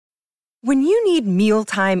When you need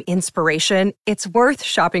mealtime inspiration, it's worth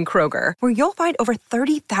shopping Kroger, where you'll find over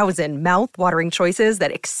 30,000 mouth-watering choices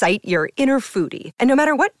that excite your inner foodie. And no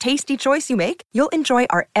matter what tasty choice you make, you'll enjoy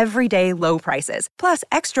our everyday low prices, plus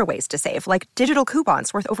extra ways to save, like digital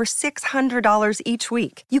coupons worth over $600 each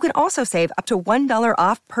week. You can also save up to $1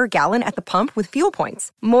 off per gallon at the pump with fuel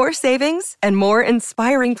points. More savings and more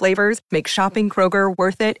inspiring flavors make shopping Kroger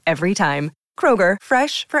worth it every time. Kroger,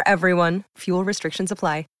 fresh for everyone. Fuel restrictions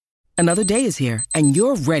apply. Another day is here, and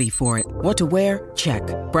you're ready for it. What to wear? Check.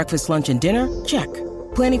 Breakfast, lunch, and dinner? Check.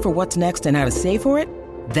 Planning for what's next and how to save for it?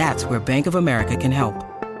 That's where Bank of America can help.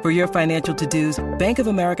 For your financial to-dos, Bank of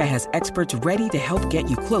America has experts ready to help get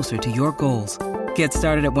you closer to your goals. Get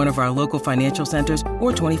started at one of our local financial centers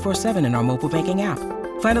or 24/7 in our mobile banking app.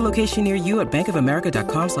 Find a location near you at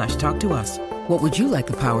bankofamerica.com/talktous. What would you like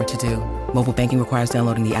the power to do? Mobile banking requires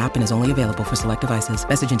downloading the app and is only available for select devices.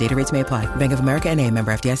 Message and data rates may apply. Bank of America N.A.,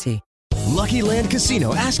 member FDIC. Lucky Land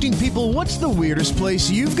Casino, asking people, what's the weirdest place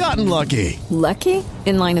you've gotten lucky? Lucky?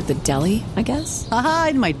 In line at the deli, I guess? Aha,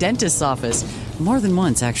 in my dentist's office. More than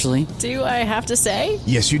once, actually. Do I have to say?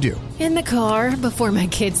 Yes, you do. In the car before my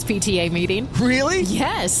kids' PTA meeting. Really?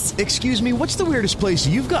 Yes. Excuse me, what's the weirdest place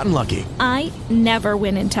you've gotten lucky? I never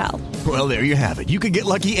win and tell. Well, there you have it. You can get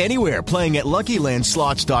lucky anywhere, playing at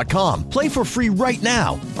LuckyLandSlots.com. Play for free right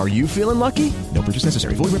now. Are you feeling lucky? No purchase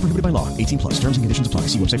necessary. Void where prohibited by law. 18+. Terms and conditions apply.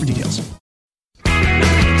 See website for details.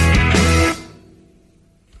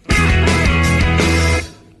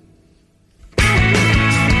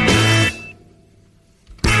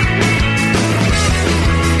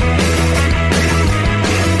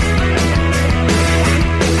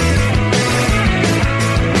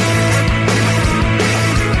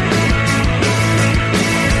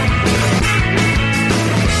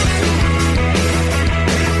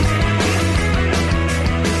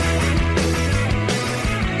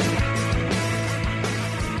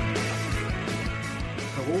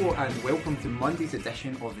 Monday's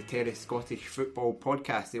edition of the Terrace Scottish Football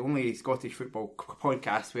Podcast, the only Scottish football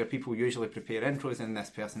podcast where people usually prepare intros and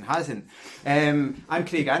this person hasn't. I'm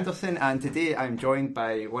Craig Anderson, and today I'm joined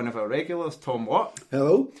by one of our regulars, Tom Watt.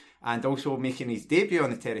 Hello. And also making his debut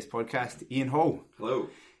on the Terrace Podcast, Ian Hall. Hello.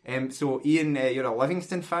 So Ian, you're a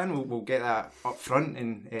Livingston fan. We'll get that up front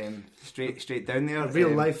and straight down there.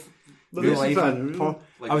 Real life fan.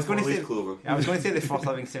 I was going to say the first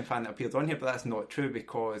Livingston fan that appeared on here, but that's not true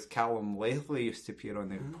because Callum Leslie used to appear on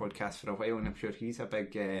the podcast for a while, and I'm sure he's a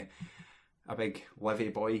big Livy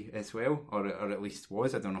boy as well, or at least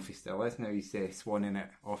was. I don't know if he still is now. He's swanning it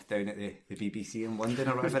off down at the BBC in London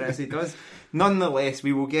or whatever it is he does. Nonetheless,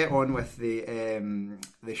 we will get on with the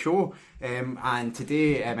show, and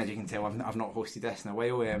today, as you can tell, I've not hosted this in a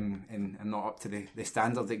while, and I'm not up to the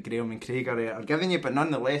standard that Graham and Craig are giving you, but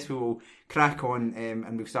nonetheless we will crack on,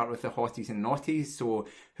 and we'll start with the hotties and naughties. So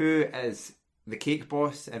who is the cake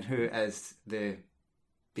boss and who is the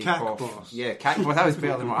Cack boss? Yeah, cack boss. That was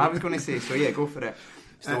better than what I was going to say, so yeah, go for it.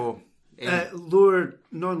 So lower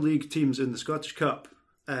non-league teams in the Scottish Cup,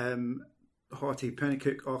 Haughty,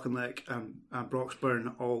 Pennycook, Auchinleck and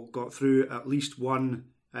Broxburn all got through. At least one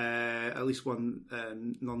non-league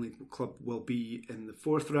club will be in the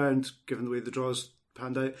fourth round, given the way the draws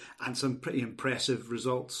panned out, and some pretty impressive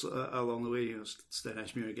results along the way. You know, Sten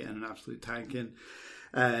Ashmuir getting an absolute tank in.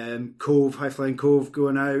 Cove, High Flying Cove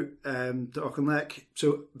going out to Auchinleck.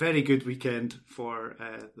 So very good weekend for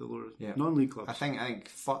the lower non-league clubs. I think I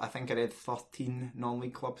read 13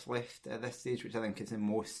 non-league clubs left at this stage, which I think is the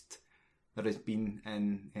most there has been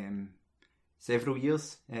in several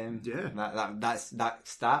years. That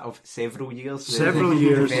stat of several years. Several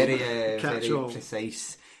years. Very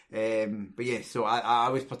precise. But yeah, so I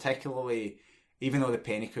was particularly, even though the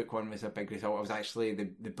Pennycook one was a big result, I was actually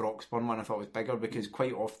the Broxburn one I thought was bigger, because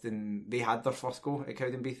quite often they had their first go at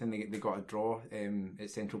Cowdenbeath and they got a draw at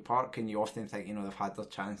Central Park, and you often think, they've had their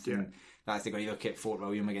chance, and that's they got either kept Fort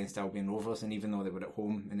William against Albion Rovers, and even though they were at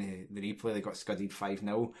home in the replay, they got scudded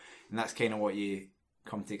 5-0, and that's kind of what you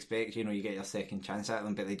come to expect. You get your second chance at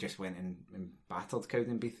them, but they just went and battered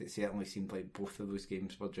Cowdenbeath. It certainly seemed like both of those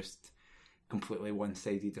games were just completely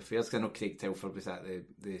one-sided affairs. Because I know Craig Telford was at the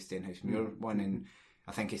Stenhousemuir one, and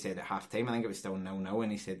I think he said at half time, I think it was still 0-0,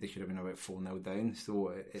 and he said they should have been about 4-0 down, so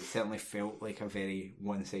it certainly felt like a very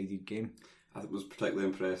one-sided game. I was particularly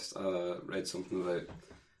impressed. I read something about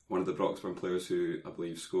one of the Broxburn players who I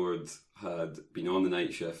believe scored had been on the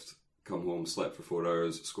night shift, come home, slept for 4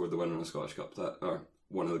 hours, scored the winner in a Scottish Cup tie, or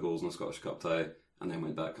one of the goals in a Scottish Cup tie, and then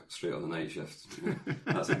went back straight on the night shift.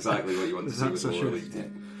 That's exactly what you want to see with the lower league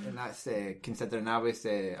team. And that's considering I was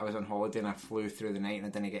on holiday and I flew through the night and I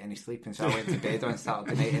didn't get any sleep, and so I went to bed on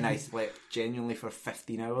Saturday night and I slept genuinely for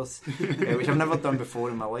 15 hours, which I've never done before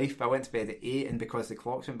in my life. But I went to bed at 8, and because the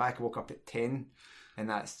clocks went back, I woke up at 10, and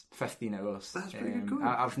that's 15 hours. That's pretty good.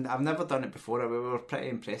 I've never done it before. We were pretty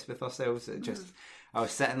impressed with ourselves. I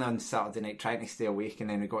was sitting on Saturday night trying to stay awake, and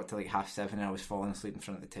then we got to like 7:30 and I was falling asleep in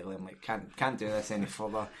front of the telly. I'm like, can't do this any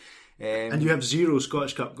further. And you have 0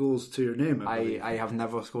 Scottish Cup goals to your name. I have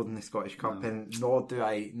never scored in the Scottish Cup, and nor do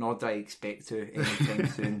I expect to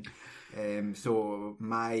anytime soon. So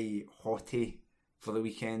my hottie for the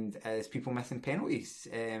weekend is people missing penalties.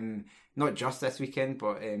 Not just this weekend,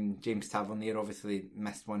 but James Tavernier obviously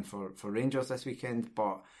missed one for Rangers this weekend,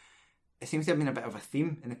 but it seems to have been a bit of a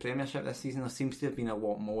theme in the Premiership this season. There seems to have been a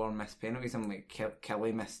lot more missed penalties. I'm like,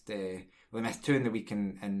 Kelly missed... they missed 2 in the week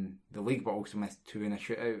in the league, but also missed 2 in a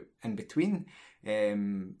shootout in between.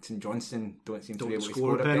 St Johnstone don't seem to be able to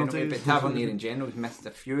score a penalty, but Tavernier in general has missed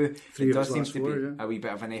a few. It does seem to be a wee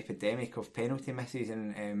bit of an epidemic of penalty misses,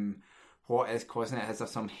 and what is causing it? Is there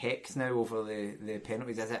some hex now over the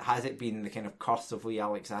penalties? Has it been the kind of curse of Lee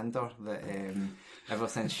Alexander that ever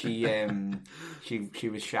since she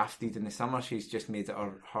was shafted in the summer, she's just made it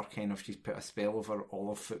her kind of, she's put a spell over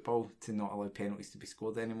all of football to not allow penalties to be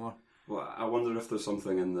scored anymore? Well, I wonder if there's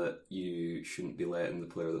something in that you shouldn't be letting the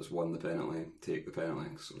player that's won the penalty take the penalty.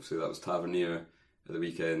 So say that was Tavernier at the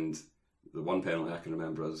weekend. The one penalty I can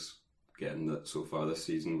remember us getting that so far this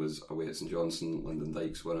season was away at St Johnstone. Lyndon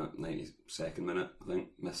Dykes won it 92nd minute, I think.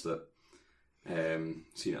 Missed it.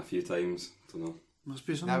 Seen it a few times. Don't know. Must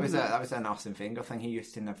be something. That was an Arsene Wenger thing. He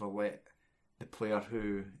used to never let the player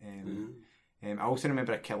who. I also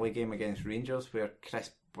remember a Kelly game against Rangers where Chris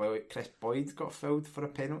Boyd got fouled for a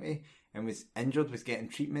penalty and was injured, was getting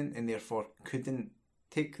treatment, and therefore couldn't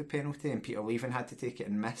take the penalty, and Peter Leven had to take it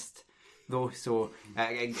and missed. Though, so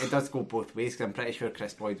it does go both ways, because I'm pretty sure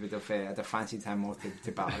Chris Boyd would have fancied him more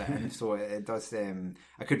to batter it in. So it does.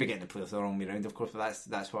 I could be getting the players the wrong way round, of course, but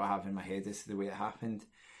that's what I have in my head is the way it happened.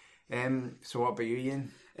 So what about you,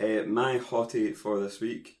 Ian? My hottie for this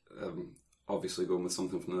week, obviously going with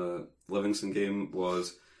something from the Livingston game,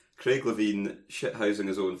 was Craig Levein shithousing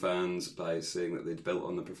his own fans by saying that they'd built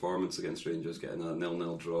on the performance against Rangers, getting a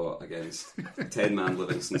 0-0 draw against a 10-man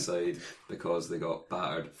Livingston side because they got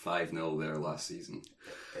battered 5-0 there last season.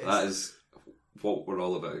 That is what we're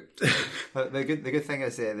all about. But the good thing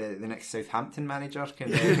is the next Southampton manager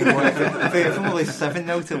can go if only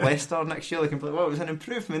 7-0 to Leicester next year, they can play, well, it was an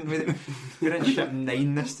improvement. We're in ship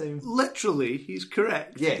 9 this time. Literally, he's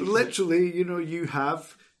correct. Yeah. Literally, you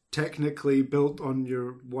have technically built on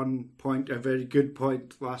your 1 point, a very good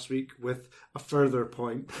point last week, with a further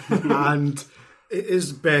point, and it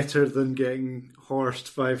is better than getting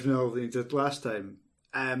horsed 5-0 than you did last time.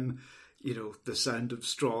 The sound of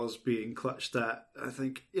straws being clutched at. I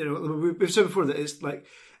think, we've said before that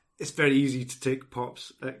it's very easy to take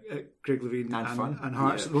pops at Craig Levein and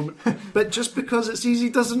Hearts at the moment. But just because it's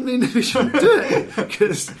easy doesn't mean we shouldn't do it.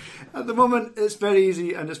 Because at the moment it's very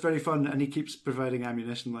easy and it's very fun, and he keeps providing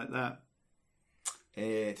ammunition like that.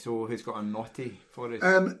 So who's got a naughty for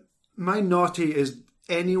us? My naughty is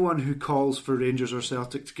anyone who calls for Rangers or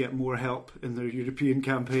Celtic to get more help in their European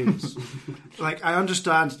campaigns. I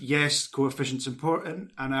understand, yes, coefficient's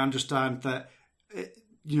important, and I understand that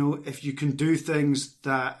if you can do things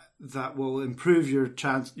that will improve your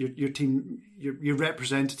chance, your team, your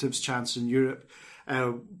representatives' chance in Europe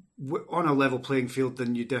on a level playing field,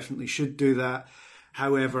 then you definitely should do that.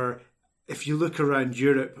 However, if you look around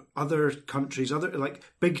Europe, other countries,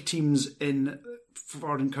 big teams in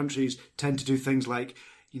foreign countries tend to do things like,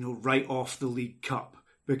 write off the League Cup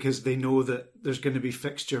because they know that there's going to be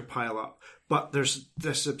fixture pile up. But there's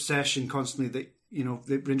this obsession constantly that,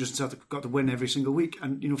 the Rangers and Celtic have got to win every single week,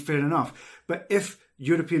 and, fair enough. But if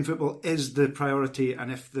European football is the priority,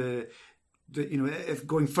 and if if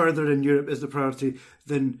going further in Europe is the priority,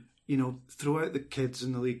 then, throw out the kids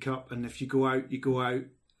in the League Cup, and if you go out, you go out.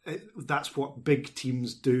 That's what big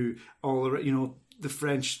teams do all around, the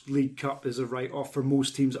French League Cup is a write-off for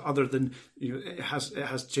most teams, other than, it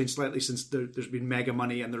has changed slightly since there's been mega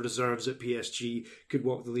money and the reserves at PSG could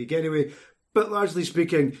walk the league anyway. But largely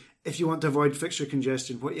speaking, if you want to avoid fixture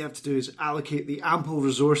congestion, what you have to do is allocate the ample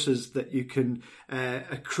resources that you can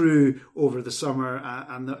accrue over the summer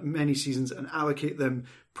and the many seasons, and allocate them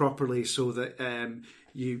properly so that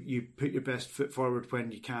you put your best foot forward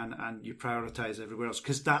when you can, and you prioritise everywhere else,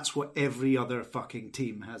 because that's what every other fucking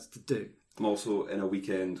team has to do. I'm also in a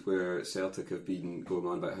weekend where Celtic have been going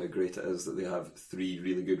on about how great it is that they have 3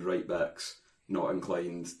 really good right backs not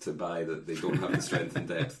inclined to buy that they don't have the strength and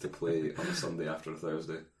depth to play on a Sunday after a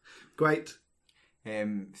Thursday. Great.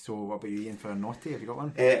 So what about you, Ian, for a naughty? Have you got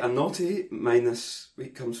one? A naughty, mine this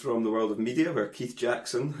week comes from the world of media, where Keith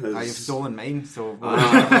Jackson has... You've stolen mine, so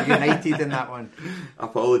we're united in that one.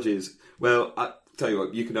 Apologies. Well, I tell you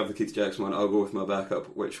what, you can have the Keith Jackson one. I'll go with my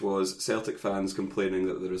backup, which was Celtic fans complaining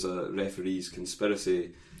that there is a referee's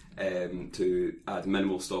conspiracy to add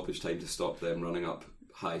minimal stoppage time to stop them running up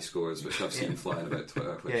high scores, which I've seen flying about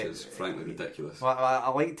Twitter, which is frankly ridiculous. Well, I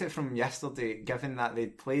liked it from yesterday, given that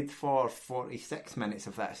they'd played for 46 minutes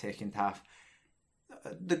of that second half.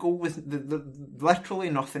 The goal was...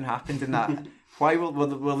 literally nothing happened in that. Why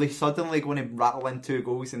were they suddenly going to rattle in 2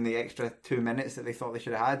 goals in the extra 2 minutes that they thought they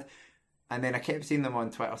should have had? And then I kept seeing them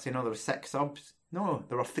on Twitter saying, there were 6 subs. No,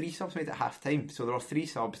 there were 3 subs made at half time. So there were 3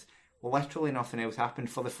 subs. Literally nothing else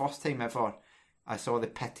happened. For the first time ever, I saw the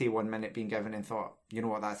pity 1 minute being given and thought, you know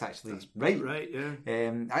what, that's actually right. Right,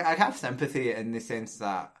 yeah. I have sympathy in the sense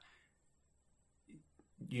that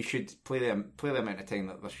you should play the amount of time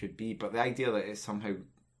that there should be, but the idea that it's somehow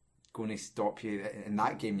going to stop you in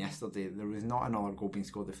that game yesterday, there was not another goal being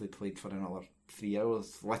scored if they played for another 3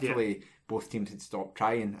 hours. Literally, both teams had stopped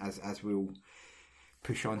trying, as we'll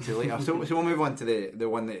push on to later. So we'll move on to the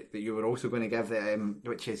one that you were also going to give,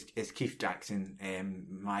 which is Keith Jackson.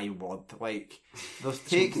 My word, like, there's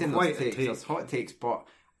takes and there's takes, there's hot takes, but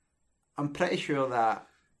I'm pretty sure that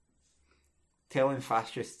telling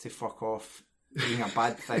fascists to fuck off being a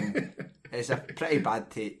bad thing is a pretty bad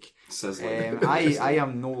take. I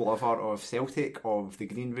am no lover of Celtic, of the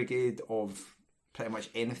Green Brigade, of pretty much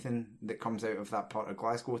anything that comes out of that part of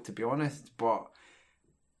Glasgow, to be honest, but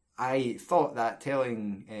I thought that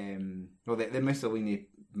telling the Mussolini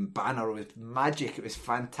banner was magic. It was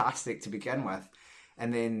fantastic to begin with,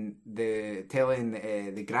 and then telling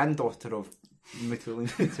the granddaughter of Mussolini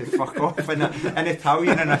to fuck off in an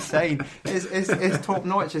Italian and a sign is top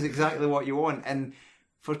notch. Is exactly what you want. And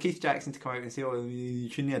for Keith Jackson to come out and say, "Oh, you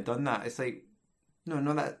shouldn't have done that," it's like,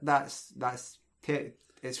 no, that's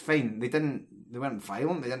it's fine. They weren't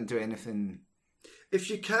violent. They didn't do anything. If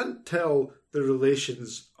you can't tell the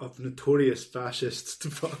relations of notorious fascists to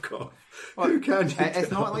fuck off, who can you it's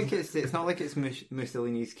tell? not like it's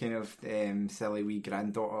Mussolini's kind of silly wee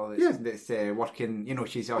granddaughter that's working. You know,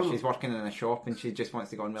 she's working in a shop and she just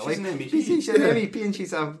wants to go on with life. She's an MEP and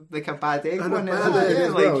she's a bad egg one.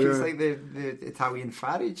 She's like the Italian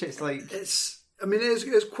Farage. It's like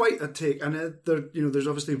it's quite a take, and there's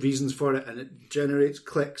obviously reasons for it, and it generates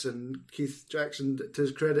clicks. And Keith Jackson, to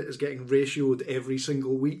his credit, is getting ratioed every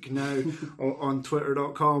single week now on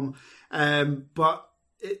Twitter.com. But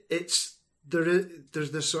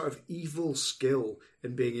there's this sort of evil skill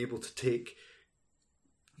in being able to take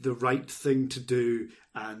the right thing to do,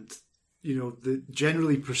 and the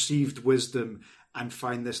generally perceived wisdom, and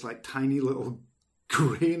find this like tiny little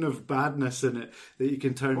grain of badness in it that you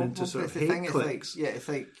can turn into sort of hate clicks. It's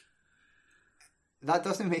like that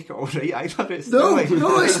doesn't make it all right either. It's not at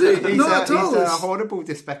all. He's a horrible,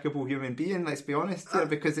 despicable human being. Let's be honest here,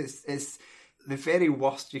 because it's the very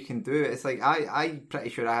worst you can do. It's like I'm pretty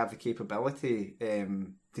sure I have the capability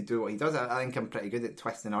to do what he does. I think I'm pretty good at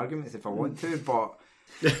twisting arguments if I want to. But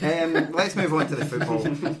let's move on to the football.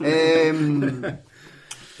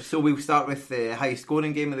 So we'll start with the highest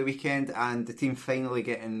scoring game of the weekend, and the team finally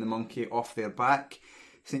getting the monkey off their back.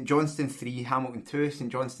 St Johnstone 3, Hamilton 2.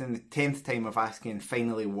 St Johnstone, the 10th time of asking,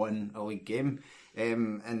 finally won a league game.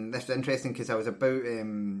 And this was interesting because I was about...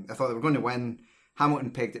 I thought they were going to win. Hamilton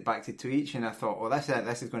pegged it back to 2 each, and I thought,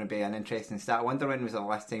 this is going to be an interesting stat. I wonder when was the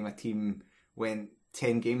last time a team went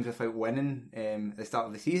 10 games without winning at the start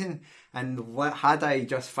of the season. And had I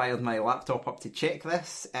just fired my laptop up to check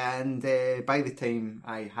this, and by the time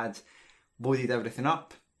I had loaded everything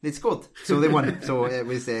up, they'd scored. So they won. So it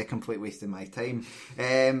was a complete waste of my time.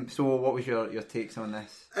 So what was your takes on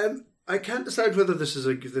this? I can't decide whether this is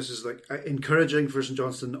encouraging for St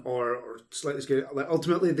Johnstone or slightly scary. Like,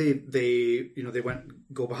 ultimately, they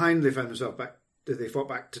went goal behind. They found themselves back. They fought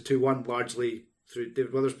back to 2-1 largely through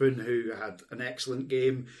David Witherspoon, who had an excellent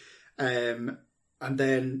game, and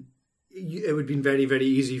then it would have been very, very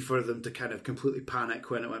easy for them to kind of completely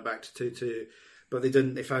panic when it went back to 2-2, but they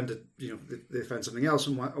didn't. They found they found something else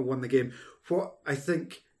and won the game. What I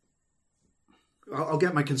think, I'll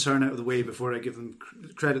get my concern out of the way before I give them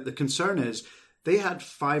credit. The concern is they had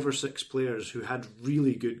 5 or 6 players who had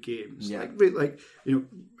really good games. Yeah.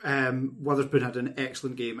 Witherspoon had an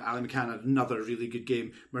excellent game. Ali McCann had another really good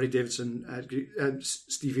game. Murray Davidson,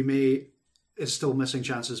 Stevie May is still missing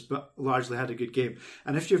chances, but largely had a good game.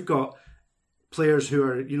 And if you've got players who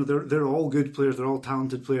are, they're all good players, they're all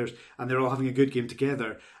talented players, and they're all having a good game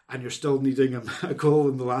together, and you're still needing a goal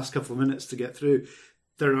in the last couple of minutes to get through,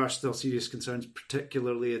 there are still serious concerns,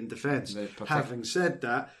 particularly in defence. Having said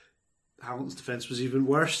that, Hamilton's defence was even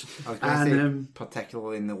worse. I was going to say,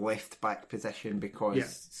 particularly in the left-back position,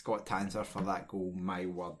 because Scott Tanser for that goal, my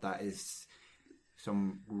word, that is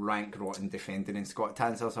some rank-rotten defending. And Scott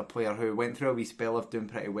Tanser's a player who went through a wee spell of doing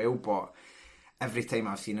pretty well, but every time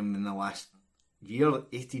I've seen him in the last year,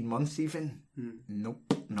 18 months even,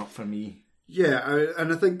 nope, not for me. Yeah,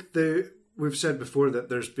 and I think we've said before that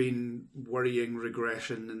there's been worrying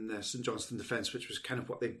regression in the St Johnstone defence, which was kind of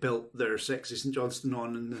what they built their sexy St Johnstone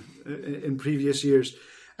on in previous years.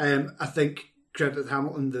 I think credit to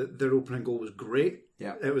Hamilton, their opening goal was great.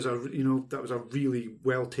 Yeah, it was that was a really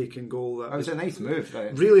well taken goal. That was a nice move.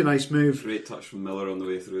 Really nice move. Great touch from Miller on the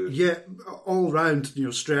way through. Yeah, all round,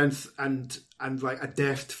 strength and like a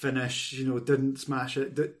deft finish. Didn't smash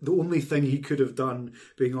it. The only thing he could have done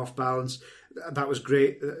being off balance. That was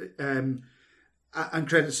great. And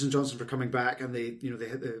credit to St Johnstone for coming back, and they hit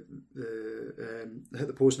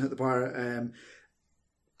the post and hit the bar. And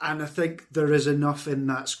I think there is enough in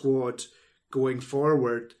that squad going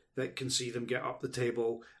forward that can see them get up the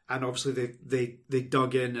table. And obviously they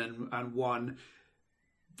dug in and won.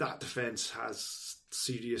 That defence has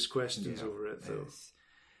serious questions over it, though.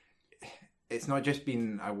 It's not just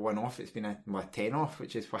been a one-off, it's been a 10-off,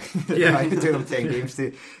 which is why they took them 10 games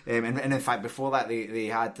to. And in fact, before that, they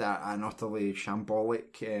had an utterly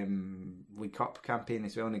shambolic League Cup campaign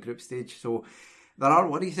as well in the group stage. So there are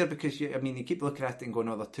worries there, because you keep looking at it and going,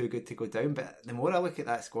 oh, they're too good to go down. But the more I look at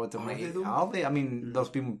that squad, I'm like, are they? There's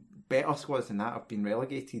been better squads than that have been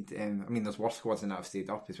relegated. There's worse squads than that have stayed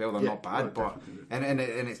up as well. They're not bad, but and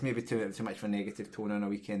it's maybe too much of a negative tone on a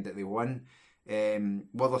weekend that they won.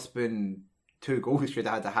 Witherspoon, 2 goals, should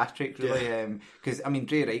have had a hat-trick, really. Because,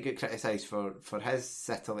 Dre Wright got criticised for his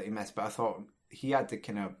sitter that he missed, but I thought he had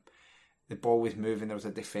the ball was moving, there was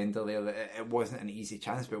a defender there, it wasn't an easy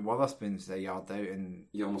chance, but Witherspoon's a yard out, and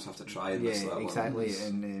you almost have to try and miss that one. Exactly,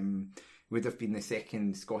 and would have been the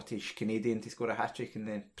second Scottish Canadian to score a hat-trick in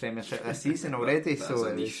the Premiership this season already. That's so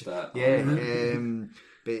a niche stat.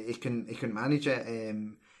 But he couldn't manage it.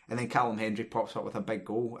 And then Callum Hendry pops up with a big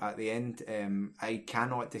goal at the end. I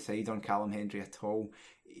cannot decide on Callum Hendry at all.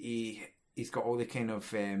 He's got all the kind of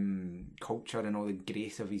culture and all the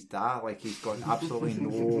grace of his dad. Like, he's got absolutely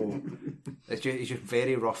no. He's just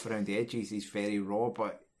very rough around the edges. He's very raw,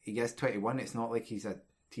 but he is 21. It's not like he's a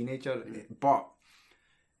teenager, but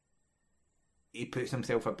he puts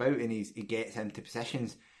himself about and he gets into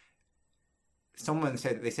positions. Someone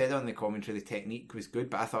said on the commentary the technique was good,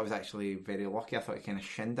 but I thought it was actually very lucky. I thought he kind of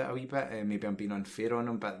shinned it a wee bit. Maybe I'm being unfair on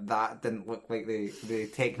him, but that didn't look like the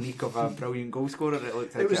technique of a brilliant goal scorer.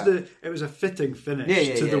 It was a fitting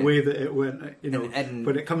finish to the way that it went. And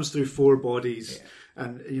when it comes through 4 bodies,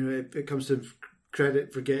 and it comes to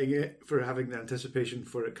credit for getting it, for having the anticipation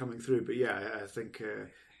for it coming through. But I think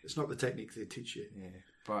it's not the technique they teach you. Yeah.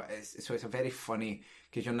 But it's a very funny,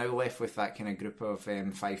 because you're now left with that kind of group of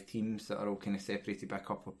 5 teams that are all kind of separated by a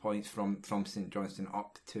couple of points from St Johnstone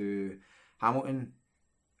up to Hamilton,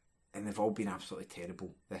 and they've all been absolutely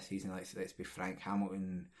terrible this season. Let's be frank.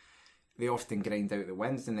 Hamilton, they often grind out the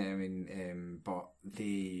wins, and but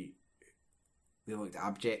they looked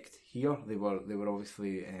abject here. They were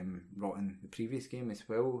obviously rotten the previous game as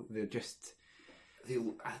well. They're just.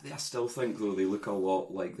 I still think, though, they look a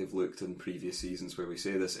lot like they've looked in previous seasons, where we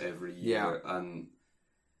say this every year. And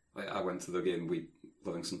I went to the game,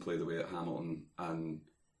 Livingston played away at Hamilton, and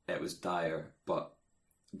it was dire, but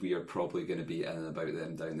we are probably going to be in and about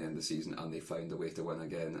them down the end of the season, and they found a way to win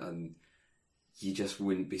again. And you just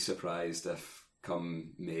wouldn't be surprised if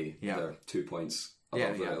come May they're 2 points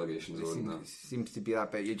above the relegation zone. Seems to be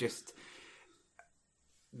that, but you just.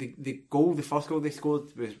 The first goal they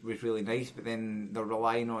scored was really nice, but then they're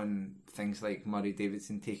relying on things like Murray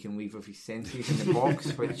Davidson taking leave of his senses in the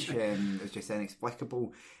box, which is just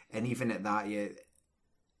inexplicable. And even at that,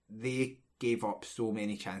 they gave up so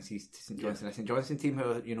many chances to St Johnstone. A St Johnstone team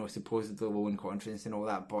who are supposedly low in confidence and all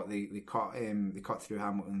that, but they cut through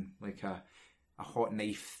Hamilton like a hot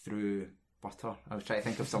knife through butter. I was trying to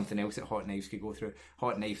think of something else that hot knives could go through.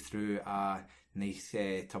 Hot knife through a nice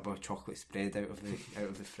tub of chocolate spread out of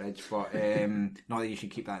the fridge, but not that you should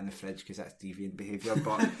keep that in the fridge because that's deviant behaviour.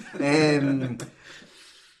 But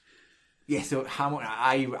so Hamilton,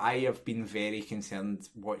 I have been very concerned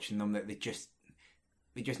watching them that they just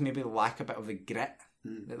maybe lack a bit of the grit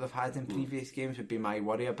that they've had in previous games. Would be my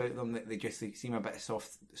worry about them, that they just seem a bit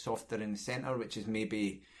softer in the centre, which is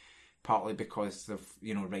maybe partly because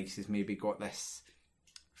Rice has maybe got this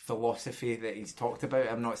philosophy that he's talked about.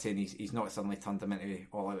 I'm not saying he's not suddenly turned them into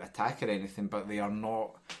all-out attack or anything, but they are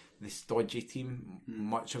not the stodgy team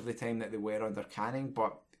much of the time that they were under Canning,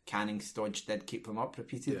 but Canning's stodge did keep them up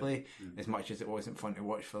repeatedly, as much as it wasn't fun to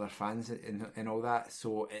watch for their fans and all that.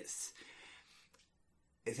 So it's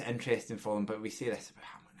interesting for them, but we say this about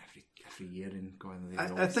Hamilton every year and going.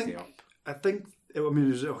 I think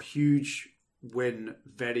there's a huge win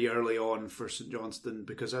very early on for St Johnstone,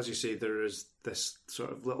 because as you say, there is this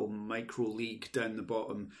sort of little micro league down the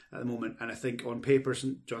bottom at the moment, and I think on paper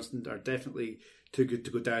St Johnstone are definitely too good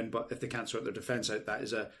to go down, but if they can't sort their defence out, that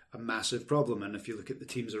is a massive problem. And if you look at the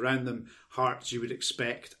teams around them, Hearts, you would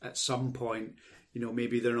expect at some point,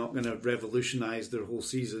 maybe they're not going to revolutionise their whole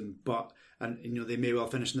season, and they may well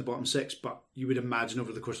finish in the bottom 6, but you would imagine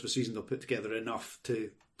over the course of a season they'll put together enough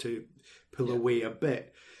to pull away a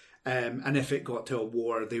bit. And if it got to a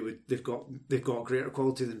war, they've got greater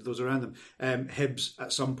quality than those around them. Hibs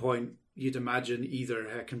at some point, you'd imagine either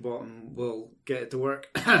Heckingbottom will get it to work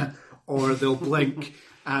or they'll blink,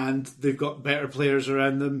 and they've got better players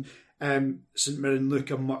around them. St Mirren look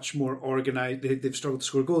a much more organised. They've struggled to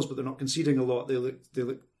score goals, but they're not conceding a lot. They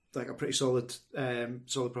look like a pretty solid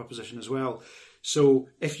proposition as well. So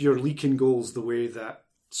if you're leaking goals the way that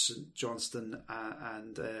St Johnstone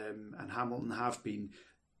and Hamilton have been,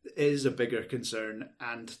 it is a bigger concern.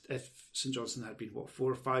 And if St Johnstone had been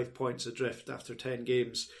 4 or 5 points adrift after 10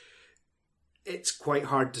 games, it's quite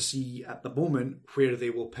hard to see at the moment where they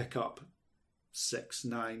will pick up 6,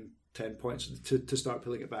 9, 10 points to start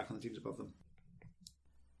pulling it back on the teams above them.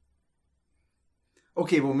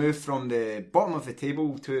 Okay, we'll move from the bottom of the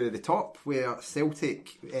table to the top, where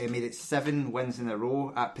Celtic made it 7 wins in a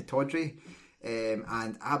row at Pittodrie,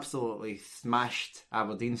 and absolutely smashed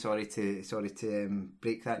Aberdeen. Sorry to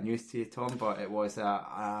break that news to you, Tom, but it was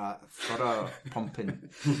a thorough pumping.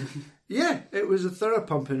 Yeah, it was a thorough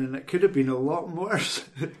pumping, and it could have been a lot worse.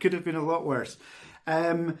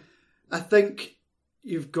 I think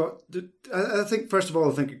you've got. I think first of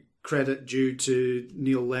all, credit due to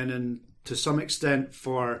Neil Lennon to some extent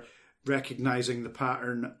for recognising the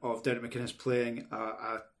pattern of Derek McInnes playing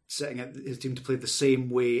setting his team to play the same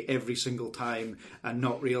way every single time, and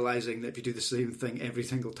not realising that if you do the same thing every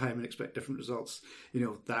single time and expect different results,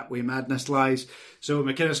 that way madness lies. So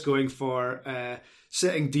McInnes going for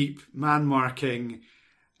sitting deep, man marking,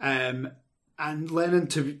 and Lennon,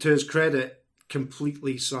 to his credit,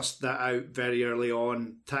 completely sussed that out very early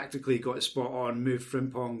on, tactically got it spot on, moved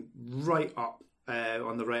Frimpong right up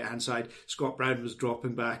on the right hand side. Scott Brown was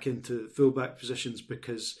dropping back into fullback positions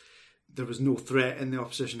because there was no threat in the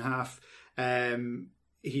opposition half.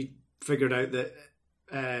 He figured out that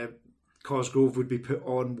Cosgrove would be put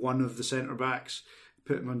on one of the centre backs,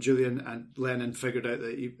 put him on Julian, and Lennon figured out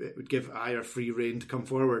that it would give Ajer free rein to come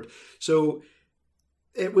forward. So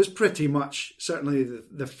it was pretty much, certainly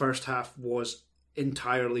the first half was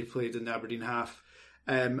entirely played in the Aberdeen half.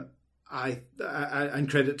 And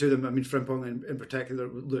credit to them. I mean, Frimpong in particular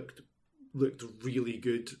looked really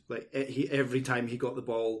good. Like every time he got the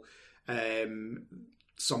ball,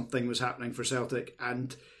 something was happening for Celtic,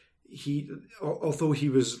 and although he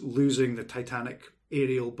was losing the titanic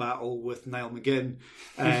aerial battle with Niall McGinn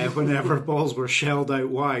whenever balls were shelled out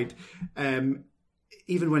wide,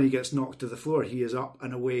 even when he gets knocked to the floor, he is up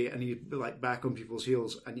and away, and he back on people's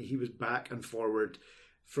heels, and he was back and forward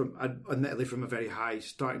admittedly from a very high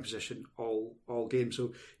starting position all game.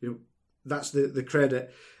 So that's the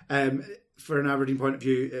credit. For an Aberdeen point of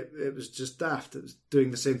view, it was just daft. It was doing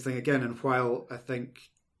the same thing again. And while I think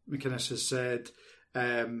McInnes has said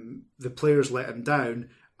the players let him down,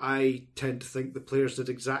 I tend to think the players did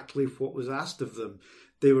exactly what was asked of them.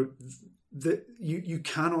 You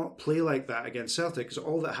cannot play like that against Celtic, because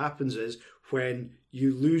all that happens is when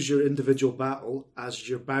you lose your individual battle, as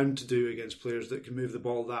you're bound to do against players that can move the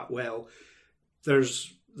ball that well,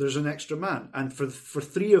 there's an extra man. And for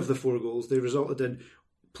 3 of the 4 goals, they resulted in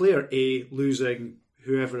player A losing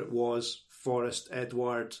whoever it was, Forrest,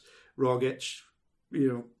 Edwards, Rogic,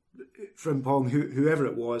 Frimpong, whoever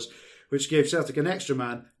it was, which gave Celtic an extra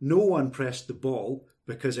man. No one pressed the ball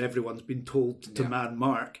because everyone's been told to man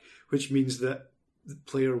mark, which means that the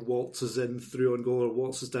player waltzes in through on goal or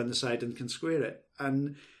waltzes down the side and can square it.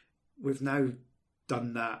 And we've now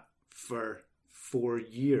done that for 4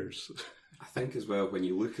 years. I think as well, when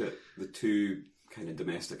you look at the 2 kind of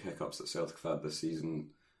domestic hiccups that Celtic have had this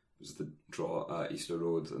season, was the draw at Easter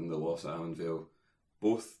Road and the loss at Allenvale.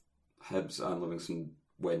 Both Hibs and Livingston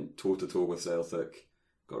went toe-to-toe with Celtic,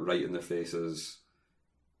 got right in their faces.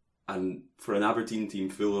 And for an Aberdeen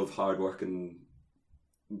team full of hard-working,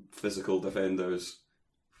 physical defenders,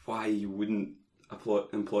 why you wouldn't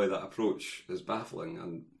employ that approach is baffling.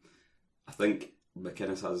 And I think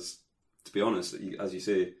McInnes has, to be honest, as you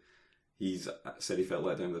say, he's said he felt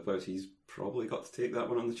let down with the players. He's probably got to take that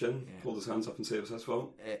one on the chin, hold his hands up and say it was his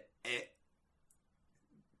fault.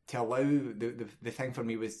 To allow the thing for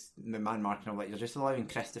me was the man marking. Like, you're just allowing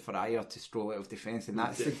Christopher Ajer to stroll out of defence, and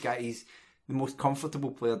that's the guy. He's the most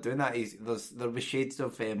comfortable player doing that. There was shades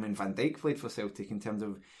of when Van Dijk played for Celtic in terms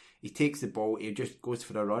of he takes the ball, he just goes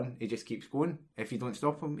for a run, he just keeps going. If you don't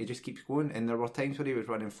stop him, he just keeps going. And there were times where he was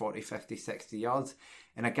running 40, 50, 60 yards.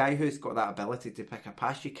 And a guy who's got that ability to pick a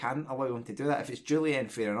pass, you can't allow him to do that. If it's Julian,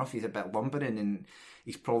 fair enough, he's a bit lumbering and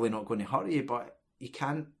he's probably not going to hurt you, but you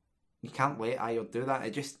can't let Ajer do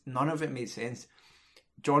that. None of it made sense.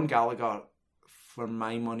 John Gallagher, for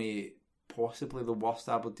my money, possibly the worst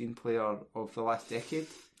Aberdeen player of the last decade.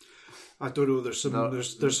 I don't know. There's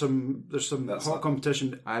some hot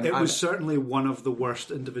competition. It was certainly one of the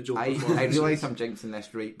worst individual performances. I realise I'm jinxing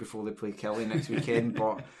this right before they play Kelly next weekend,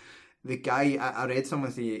 but the guy, I read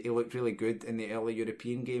someone say he looked really good in the early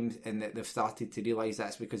European games, and that they've started to realise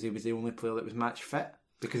that's because he was the only player that was match fit,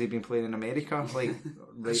 because he'd been playing in America. Like,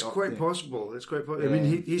 it's quite possible. It's quite possible. I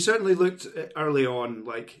mean, he certainly looked early on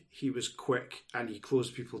like he was quick and he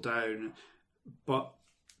closed people down, but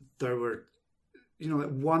there were,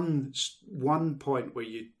 like one point where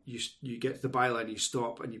you get to the byline, you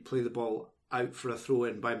stop and you play the ball out for a throw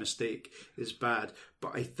in by mistake is bad.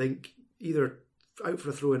 But I think either out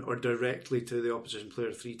for a throw in or directly to the opposition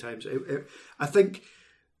player 3 times. I think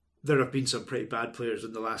there have been some pretty bad players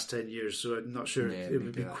in the last 10 years, so I'm not sure it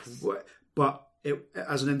would be. But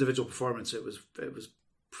as an individual performance, it was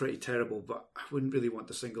pretty terrible. But I wouldn't really want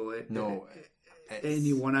to single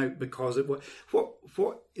anyone out, because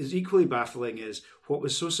what is equally baffling is what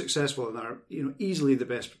was so successful in our easily the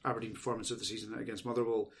best Aberdeen performance of the season against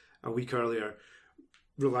Motherwell a week earlier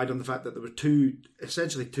relied on the fact that there were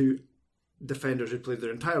essentially two defenders who played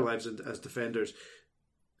their entire lives as defenders,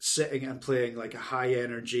 sitting and playing like a high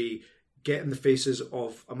energy, get in the faces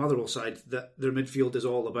of a Motherwell side that their midfield is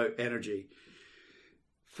all about energy.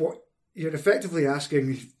 What you're effectively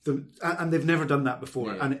asking them, and they've never done that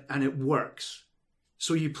before, and it works.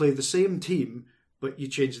 So you play the same team, but you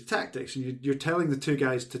change the tactics, and you're telling the two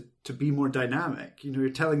guys to be more dynamic. You're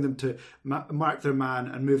telling them to mark their man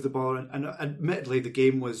and move the ball around. And admittedly, the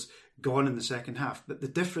game was gone in the second half. But the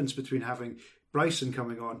difference between having Bryson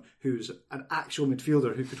coming on, who's an actual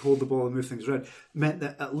midfielder who could hold the ball and move things around, meant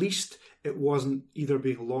that at least it wasn't either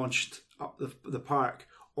being launched up the park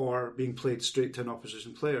or being played straight to an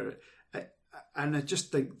opposition player. And I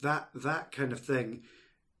just think that kind of thing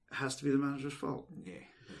has to be the manager's fault. Yeah.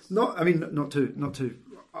 Not to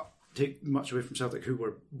take much away from Celtic,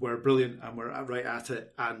 who were brilliant and were right at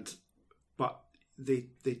it, but they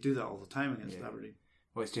do that all the time against Aberdeen.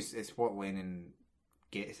 Well, it's what Lennon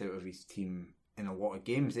gets out of his team in a lot of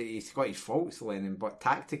games. He's got his faults, Lennon, but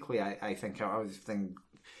tactically, I think I was thinking,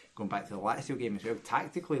 going back to the Lazio game as well,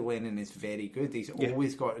 tactically Lennon is very good. He's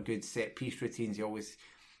always got a good set piece routines. His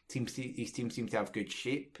team seems to have good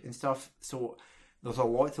shape and stuff. So there's a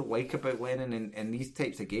lot to like about Lennon in these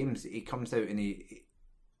types of games. He comes out and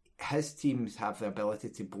his teams have the ability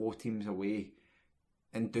to blow teams away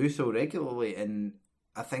and do so regularly. And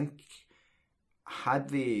I think had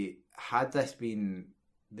this been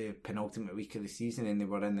the penultimate week of the season and they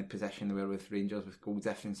were in the position they were with Rangers with goal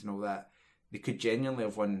difference and all that, they could genuinely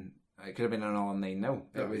have won. It could have been another 9-0.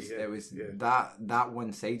 It was that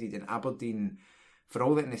one-sided. And Aberdeen, for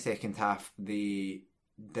all that in the second half they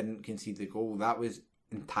didn't concede the goal, that was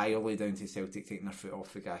entirely down to Celtic taking their foot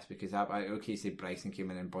off the gas, because say Bryson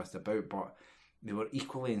came in and buzzed about, but they were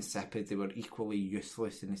equally insipid, they were equally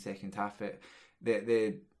useless in the second half.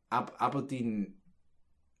 Aberdeen,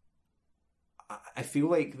 I feel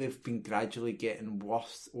like they've been gradually getting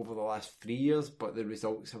worse over the last 3 years, but the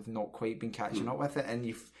results have not quite been catching up with it, and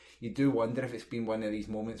you do wonder if it's been one of these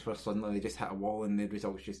moments where suddenly they just hit a wall and the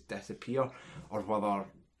results just disappear, or whether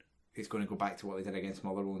it's going to go back to what they did against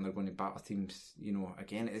Motherwell and they're going to batter teams,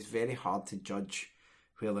 again. It's very hard to judge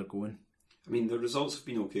where they're going. I mean, the results have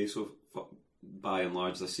been okay so by and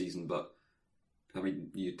large this season, but I mean,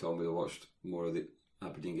 you told me to watched more of the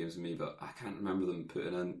Aberdeen games than me, but I can't remember them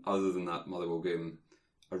putting in, other than that Motherwell game,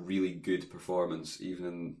 a really good performance,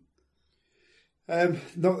 even in...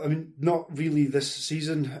 Not really this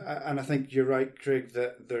season, and I think you're right, Craig,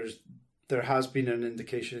 that there has been an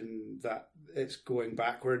indication that it's going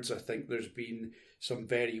backwards. I think there's been some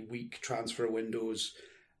very weak transfer windows,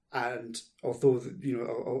 and although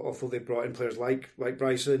they brought in players like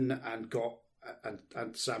Bryson and got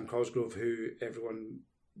and Sam Cosgrove, who everyone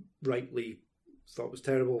rightly thought was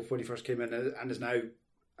terrible when he first came in and is now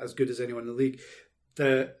as good as anyone in the league,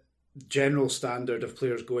 general standard of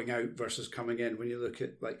players going out versus coming in. When you look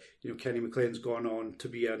at, like, Kenny McLean's gone on to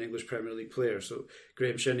be an English Premier League player, so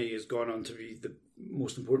Graham Shinnie has gone on to be the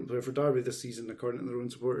most important player for Derby this season, according to their own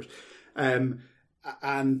supporters, and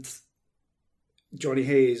Johnny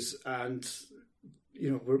Hayes, and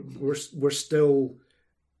we're still.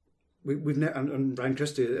 We've and Ryan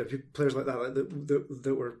Christie, players like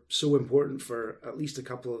that were so important for at least a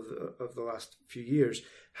couple of the last few years,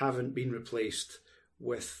 haven't been replaced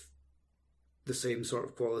with the same sort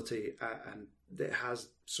of quality, and it has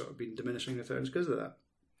sort of been diminishing returns because of that.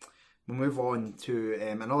 We'll move on to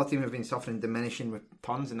another team who've been suffering diminishing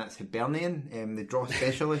returns, and that's Hibernian, the draw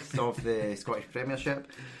specialists of the Scottish Premiership.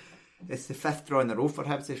 It's the 5th draw in a row for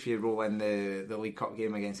Hibs if you roll in the League Cup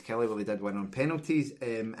game against Kelly, where they did win on penalties,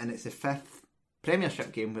 and it's the 5th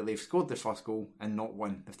Premiership game where they've scored their first goal and not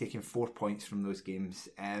won. They've taken 4 points from those games.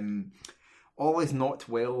 All is not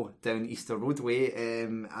well down Easter Road way,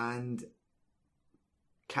 and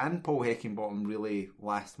can Paul Heckingbottom really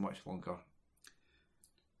last much longer?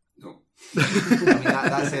 No.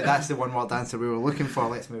 I mean, that's the one word answer we were looking for.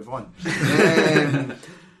 Let's move on.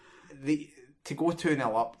 To go 2-0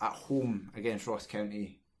 up at home against Ross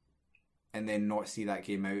County and then not see that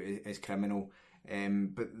game out is criminal.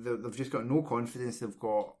 But they've just got no confidence. They've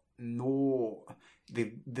got no...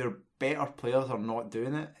 Their better players are not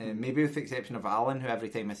doing it. Maybe with the exception of Allen, who every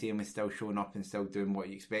time I see him is still showing up and still doing what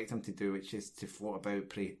you expect him to do, which is to float about,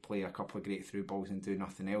 play a couple of great through balls and do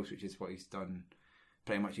nothing else, which is what he's done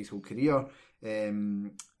pretty much his whole career.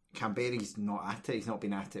 Canberry's not at it. He's not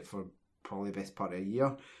been at it for probably the best part of a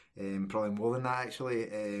year. Probably more than that, actually.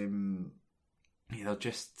 They're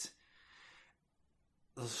just...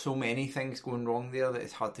 There's so many things going wrong there that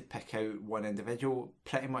it's hard to pick out one individual.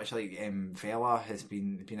 Pretty much like Vela has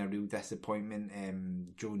been a real disappointment.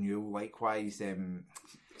 Joe Newell, likewise.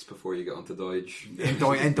 It's before you get onto Doidge.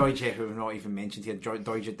 And Doidge, who we've not even mentioned here.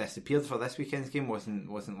 Doidge had disappeared for this weekend's game,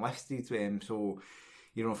 wasn't listed. So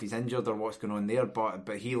you don't know if he's injured or what's going on there.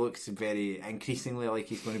 But he looks very increasingly like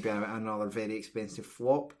he's going to be another very expensive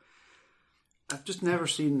flop. I've just never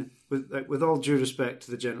seen, with all due respect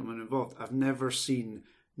to the gentleman involved, I've never seen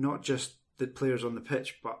not just the players on the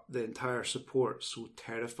pitch, but the entire support so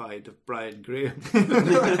terrified of Brian Graham.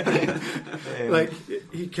 Like,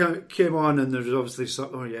 he came on and there's obviously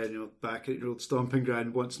back at your old stomping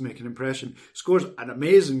ground, wants to make an impression, scores an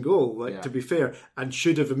amazing goal, to be fair, and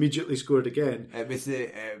should have immediately scored again. It was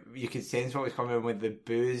you could sense what was coming with the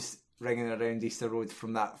boos ringing around Easter Road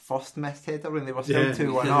from that first missed header when they were still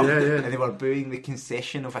 2-1 up, and they were booing the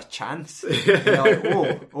concession of a chance. And they're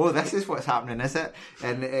like, oh, this is what's happening, is it?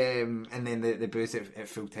 And then the boos at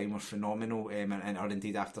full time were phenomenal, or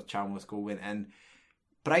indeed after Chalmers' goal went in.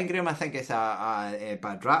 Brian Graham, I think it's a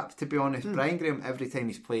bad rap, to be honest. Brian Graham, every time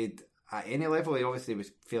he's played at any level, he obviously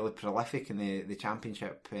was fairly prolific in the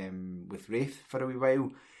Championship with Raith for a wee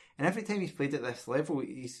while. And every time he's played at this level,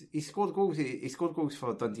 he's scored goals. He scored goals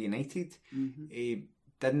for Dundee United. Mm-hmm. He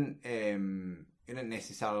didn't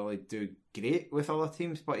necessarily do great with other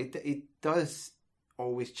teams, but he does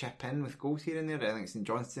always chip in with goals here and there. I think St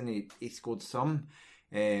Johnstone, he scored some.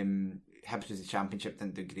 Hibs was the Championship,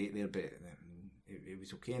 didn't do great there, but it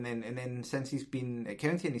was okay. And then since he's been at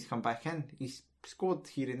County and he's come back in, he's scored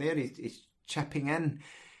here and there. He's chipping in,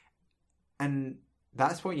 and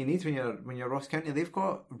that's what you need when you're Ross County. They've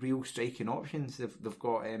got real striking options. They've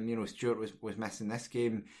got Stewart was missing this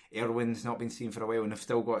game. Irwin's not been seen for a while, and they've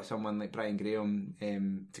still got someone like Brian Graham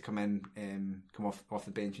to come in, come off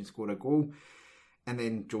the bench and score a goal. And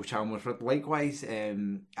then Joe Chalmers, likewise. I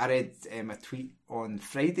read a tweet on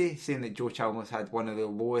Friday saying that Joe Chalmers had one of the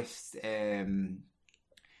lowest,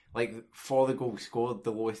 for the goals scored,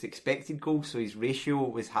 the lowest expected goals. So his ratio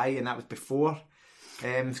was high, and that was before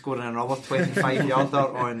scoring another 25-yarder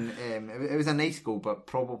on... it was a nice goal, but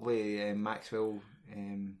probably Maxwell...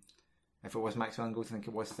 if it was Maxwell and goals, I think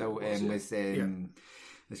it was still...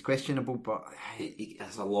 was questionable, but... He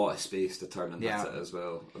has a lot of space to turn and hit it as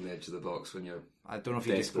well on the edge of the box when you're... I don't know if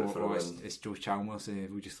he just thought, it's Joe Chalmers,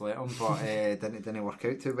 we'll just let him, but didn't work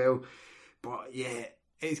out too well. But yeah...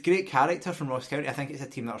 It's great character from Ross County. I think it's a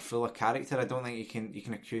team that are full of character. I don't think you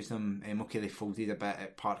can accuse them. Okay, they folded a bit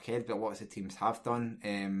at Parkhead, but lots of teams have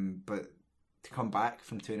done. But to come back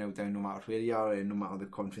from 2-0 down, no matter where you are, and no matter the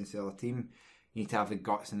confidence of the other team, you need to have the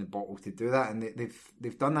guts and the bottle to do that. And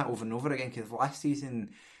they've done that over and over again. Because last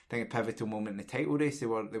season, I think a pivotal moment in the title race, they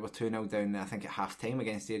were 2-0 down. I think at half time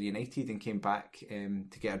against Ayr United, and came back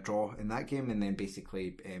to get a draw in that game, and then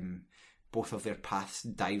basically. Both of their paths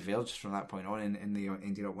diverged from that point on, and they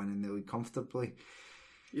ended up winning the league comfortably.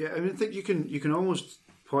 Yeah, I mean, I think you can almost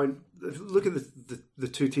point, if you look at the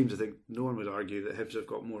two teams, I think no one would argue that Hibs have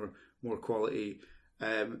got more quality.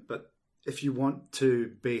 But if you want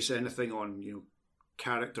to base anything on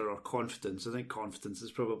character or confidence, I think confidence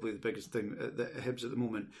is probably the biggest thing at Hibs at the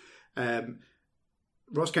moment.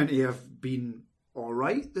 Ross County have been all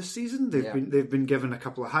right this season. They've been given a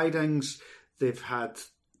couple of hidings. They've had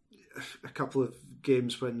a couple of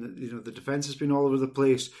games when the defence has been all over the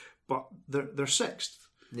place, but they're sixth.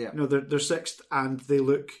 Yeah, they're sixth, and they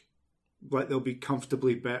look like they'll be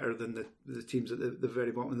comfortably better than the teams at the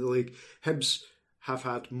very bottom of the league. Hibs have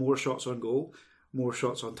had more shots on goal, more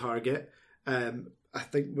shots on target. I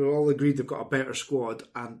think we're all agreed they've got a better squad,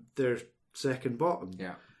 and they're second bottom.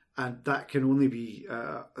 Yeah. And that can only be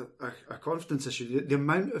a confidence issue. The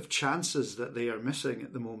amount of chances that they are missing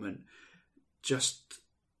at the moment, just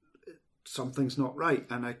something's not right.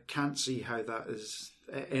 And I can't see how that is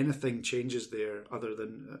anything changes there other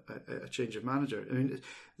than a change of manager. I mean,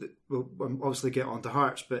 we'll obviously get on to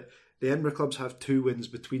Hearts, but the Edinburgh clubs have 2 wins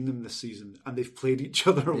between them this season, and they've played each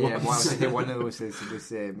other once. Yeah, one of those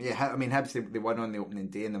was I mean, Hibs, they won on the opening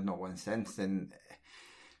day and they've not won since. And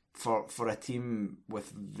for a team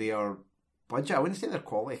with their budget, I wouldn't say their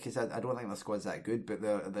quality, because I don't think their squad's that good, but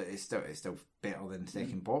it's still better than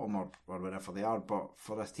second bottom or wherever they are. But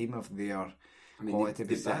for a team of their quality to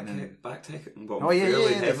be sitting in back-ticking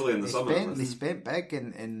fairly heavily in the summer. They spent big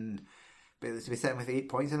in but to be sitting with 8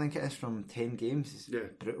 points, I think it is, from 10 games, is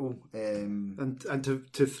brutal. And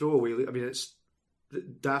to throw away, I mean, it's the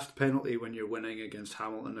daft penalty when you're winning against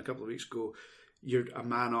Hamilton a couple of weeks ago. You're a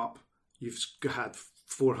man up. You've had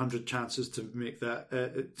 400 chances to make that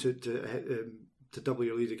to double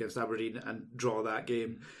your lead against Aberdeen and draw that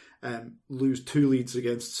game. Lose 2 leads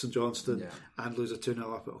against St Johnstone and lose a 2-0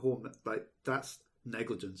 up at home. Like, that's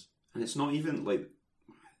negligence. And it's not even like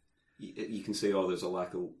you can say, there's a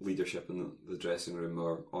lack of leadership in the dressing room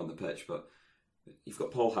or on the pitch, but you've got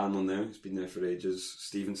Paul Hanlon there, who's been there for ages.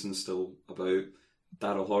 Stevenson's still about.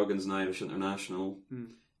 Daryl Horgan's an Irish international.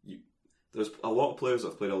 There's a lot of players that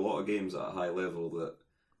have played a lot of games at a high level that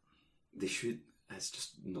they should. It's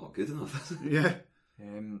just not good enough. Yeah.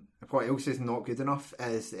 What else is not good enough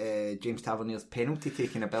is James Tavernier's penalty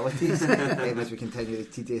taking abilities as we continue the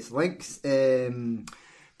tedious links.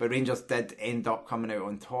 But Rangers did end up coming out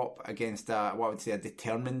on top against what I would say a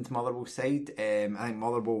determined Motherwell side. I think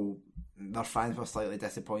Motherwell, their fans were slightly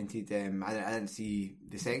disappointed. I didn't see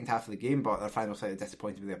the second half of the game, but their fans were slightly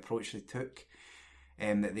disappointed with the approach they took.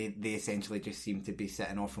 That they essentially just seemed to be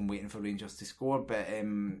sitting off and waiting for Rangers to score. But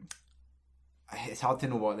it's hard to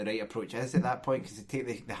know what the right approach is at that point, because they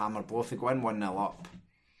take the hammer blow. If they go in 1-0 up,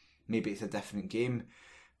 maybe it's a different game.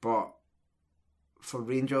 But for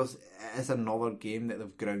Rangers, it is another game that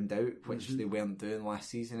they've ground out, which they weren't doing last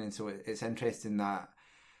season. And so it's interesting that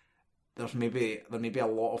there may be a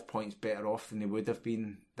lot of points better off than they would have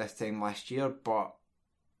been this time last year. But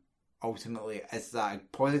ultimately, is that a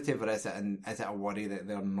positive, or is it a worry that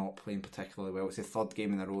they're not playing particularly well? It's the 3rd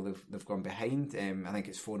game in a row they've gone behind. I think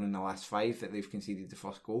it's 4 in the last 5 that they've conceded the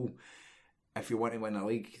first goal. If you want to win a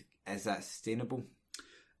league, is that sustainable?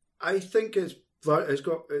 I think it's got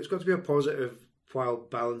to be a positive while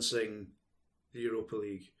balancing the Europa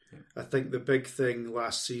League. Yeah. I think the big thing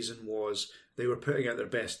last season was they were putting out their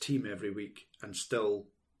best team every week and still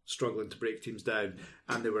struggling to break teams down,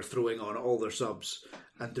 and they were throwing on all their subs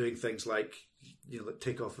and doing things like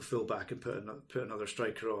take off a fullback and put another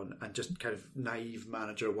striker on, and just kind of naive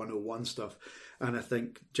manager 101 stuff. And I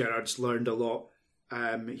think Gerrard's learned a lot.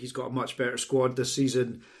 He's got a much better squad this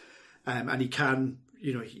season, and he can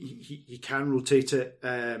he can rotate it,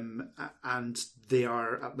 and they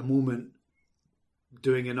are at the moment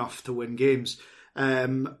doing enough to win games. I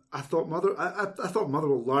thought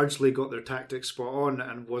Motherwell largely got their tactics spot on,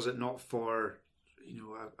 and was it not for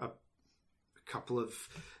a couple of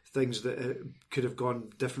things that could have gone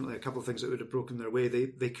differently, a couple of things that would have broken their way,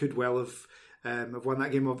 they could well have won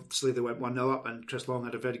that game. Obviously, they went 1-0 up, and Chris Long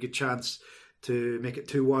had a very good chance to make it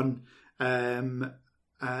 2-1. And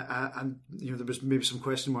there was maybe some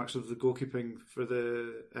question marks of the goalkeeping for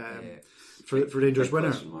the for Rangers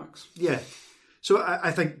winner. Yeah, so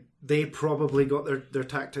I think they probably got their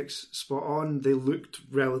tactics spot on. They looked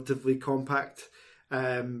relatively compact.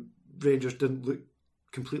 Rangers didn't look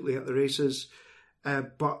completely at the races,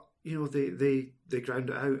 but they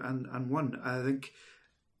ground it out and won. I think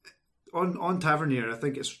on Tavernier, I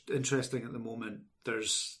think it's interesting at the moment.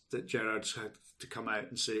 That Gerrard's had to come out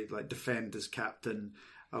and say, like, defend his captain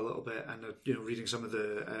a little bit, and reading some of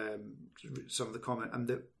the comment, and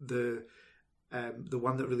the the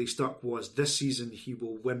one that really stuck was this season he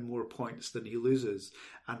will win more points than he loses.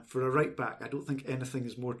 And for a right back, I don't think anything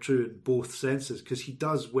is more true in both senses, because he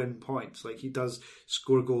does win points. Like, he does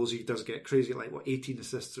score goals, he does get crazy, like 18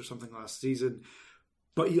 assists or something last season.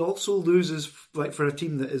 But he also loses, like, for a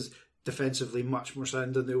team that is defensively much more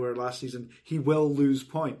sound than they were last season, he will lose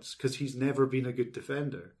points because he's never been a good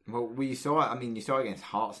defender. Well, you saw it against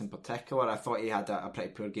Hearts in particular. I thought he had a pretty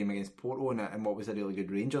poor game against Porto and what was a really good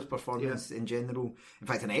Rangers performance in general. In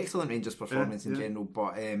fact, an excellent Rangers performance in general,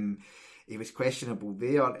 but he was questionable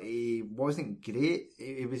there. He wasn't great.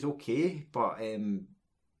 He was okay, but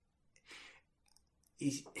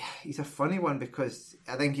he's a funny one, because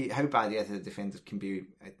I think how bad he is as a defender can be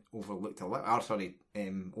overlooked a little,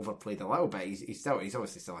 overplayed a little bit. He's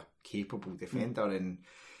obviously still a capable defender, and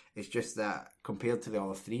it's just that compared to the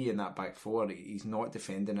other three in that back four, he's not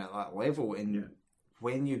defending at that level. And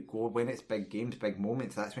when it's big games, big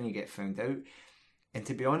moments, that's when you get found out. And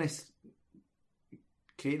to be honest,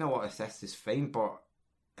 creating a lot of assists is fine, but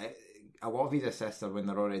a lot of his assists are when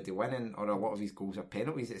they're already winning, or a lot of his goals are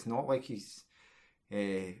penalties. It's not like he's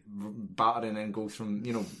battering in goals from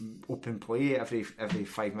open play every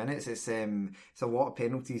 5 minutes. It's a lot of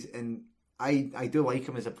penalties, and I do like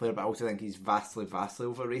him as a player, but I also think he's vastly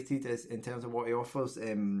overrated in terms of what he offers.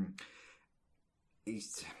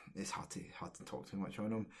 It's hard to talk too much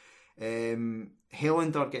on him.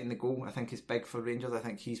 Helander getting the goal, I think, is big for Rangers. I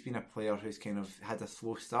think he's been a player who's kind of had a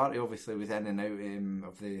slow start. He obviously was in and out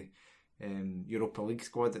of the Europa League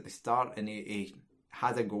squad at the start, and he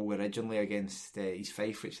had a goal originally against East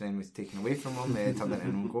Fife, which then was taken away from him, turned into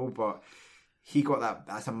an own goal. But he got that.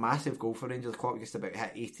 That's a massive goal for Rangers. The clock just about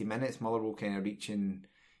hit 80 minutes. Motherwell kind of reaching,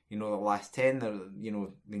 the last 10. They're, they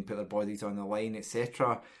can put their bodies on the line,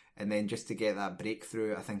 etc. And then just to get that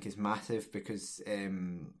breakthrough, I think is massive, because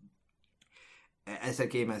it's a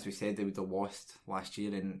game, as we said, they would have lost last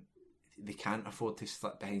year, and they can't afford to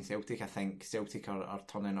slip behind Celtic. I think Celtic are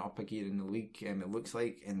turning it up a gear in the league, it looks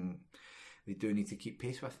like, and they do need to keep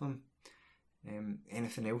pace with them.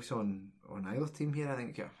 Anything else on either team here? I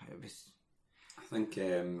think it was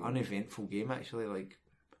uneventful game, actually. Like,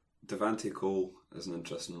 Devante Cole is an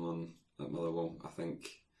interesting one at Motherwell. I think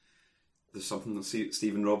there's something that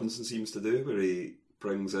Stephen Robinson seems to do, where he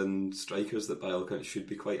brings in strikers that by all accounts should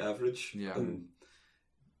be quite average. Yeah. And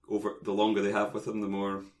over the longer they have with him, the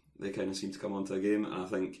more they kind of seem to come onto a game. And I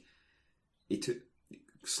think he took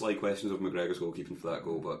slight questions of McGregor's goalkeeping for that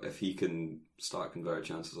goal, but if he can start converting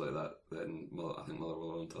chances like that, then I think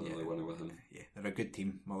Motherwell are on to another winner with him. Yeah, they're a good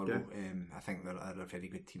team, Motherwell. I think they're a very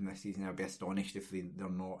good team this season. I'd be astonished if they're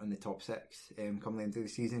not in the top six coming into the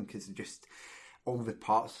season, because just all the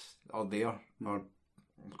parts are there, or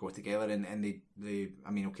go together, and they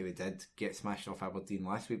did get smashed off Aberdeen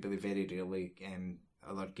last week, but they very rarely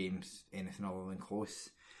other games anything other than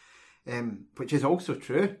close, which is also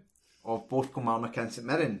true of both Kilmarnock and St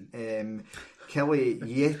Mirren. Kelly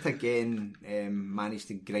yet again managed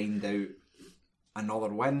to grind out another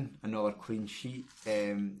win, another clean sheet.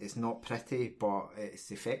 It's not pretty, but it's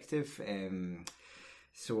effective.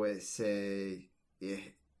 So it's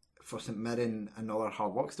for St Mirren, another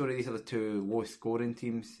hard luck story. These are the two lowest scoring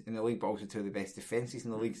teams in the league, but also two of the best defences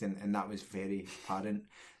in the leagues, and that was very apparent.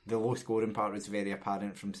 The low scoring part was very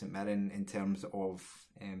apparent from St Mirren in terms of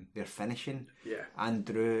their finishing. Yeah,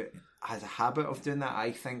 Andrew has a habit of doing that.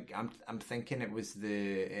 I think I'm thinking it was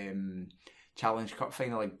the Challenge Cup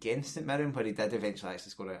final against St Mirren, where he did eventually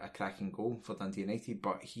actually score a cracking goal for Dundee United,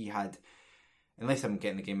 but he had, unless I'm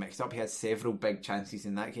getting the game mixed up, he had several big chances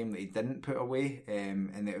in that game that he didn't put away,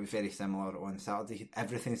 and it was very similar on Saturday.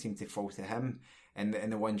 Everything seemed to fall to him, and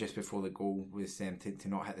the one just before the goal was to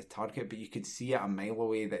not hit the target, but you could see it a mile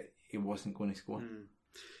away that he wasn't going to score.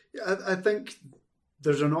 Yeah, I think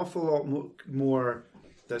there's an awful lot more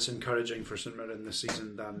that's encouraging for St Mirren this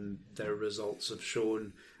season than their results have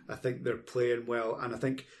shown. I think they're playing well, and I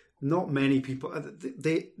think not many people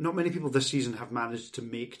this season have managed to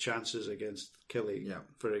make chances against Killie,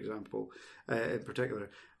 for example, in particular.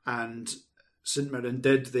 And St Mirren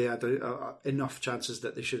did. They had enough chances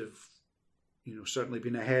that they should have, certainly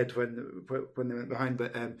been ahead when they went behind.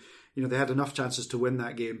 But they had enough chances to win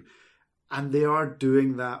that game, and they are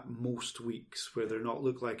doing that most weeks, where they're not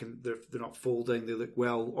they're not folding. They look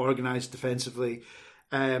well organised defensively.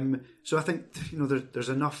 So I think there's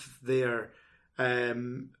enough there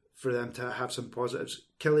for them to have some positives.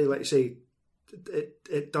 Killie, like you say,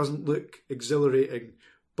 it doesn't look exhilarating,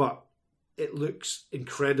 but it looks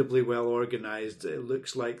incredibly well organised. It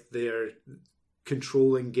looks like they're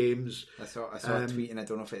controlling games. I saw a tweet, and I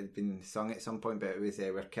don't know if it had been sung at some point, but it was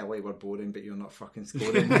where Kelly were boring, but you're not fucking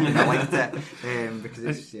scoring. And I liked it because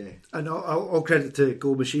it's And all credit to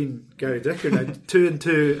goal machine Gary Dicker now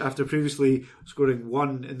 2-2 after previously scoring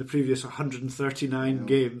 1 in the previous 139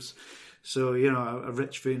 games. So a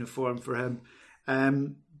rich vein of form for him.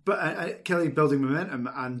 But Kelly building momentum,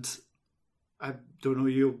 and I don't know,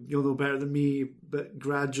 you'll know better than me, but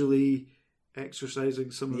gradually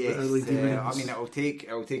exercising some of the early demons. I mean, it'll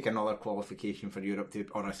take another qualification for Europe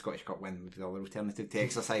or a Scottish Cup win with the other alternative to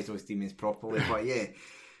exercise those demons properly. But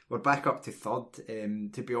we're back up to third.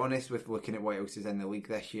 To be honest, with looking at what else is in the league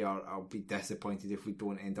this year, I'll be disappointed if we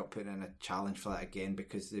don't end up putting in a challenge for that again,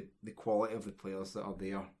 because the quality of the players that are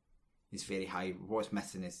there is very high. What's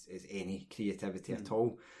missing is any creativity at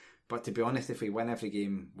all. But to be honest, if we win every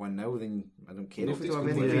game 1-0, then I don't care if we don't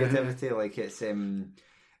have any creativity. Like it's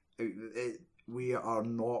we are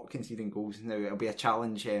not conceding goals now. It'll be a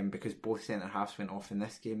challenge because both centre halves went off in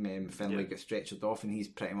this game. Finlay got stretchered off, and he's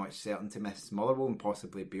pretty much certain to miss Motherwell and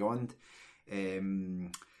possibly beyond.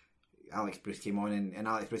 Alex Bruce came on, and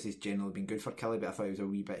Alex Bruce has generally been good for Kelly, but I thought he was a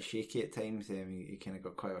wee bit shaky at times. He kind of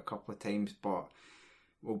got caught a couple of times, but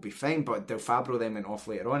we'll be fine. But Del Fabro then went off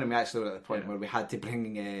later on, and we actually were at the point where we had to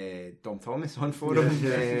bring Dom Thomas on for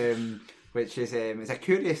him, which is it's a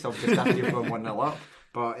curious subject after you've gone 1-0 up.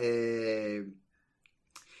 But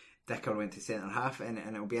Dicker went to centre half, and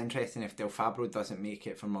it'll be interesting if Del Fabro doesn't make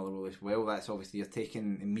it for Motherwell as well. That's obviously, you're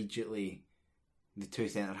taking immediately the two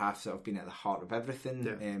centre halves that have been at the heart of everything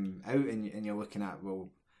out, and you're looking at,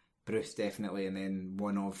 well, Bruce definitely, and then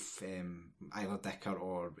one of either Dicker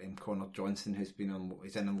or Connor Johnson, who's in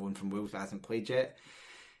on loan from Wolves but hasn't played yet.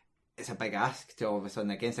 It's a big ask to all of a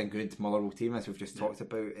sudden against a good Motherwell team, as we've just talked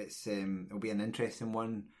about. It'll be an interesting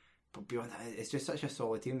one. But beyond that, it's just such a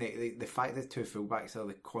solid team. The fact that two fullbacks are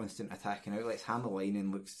the constant attacking outlets,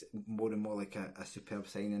 Hammerlinen looks more and more like a superb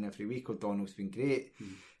signing every week. O'Donnell's been great.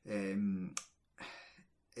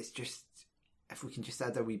 It's just, if we can just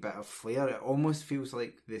add a wee bit of flair, it almost feels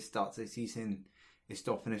like the start of the season is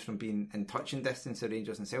stopping us from being in touching distance of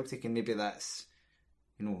Rangers and Celtic, and maybe that's,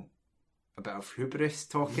 a bit of hubris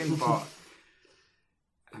talking, but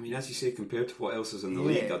I mean, as you say, compared to what else is in the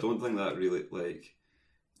league, I don't think that really,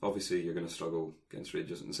 obviously you're going to struggle against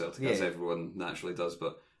Rangers and Celtic, as everyone naturally does,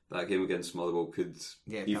 but that game against Motherwell could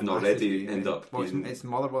even already end up... It's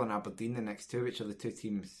Motherwell and Aberdeen the next two, which are the two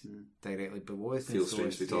teams directly below us. Feels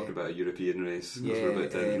strange to be talking about a European race as we're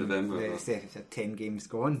about to end in November. It's 10 games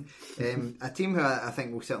gone. A team who I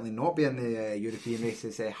think will certainly not be in the European race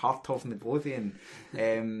is Hartov Midlothian,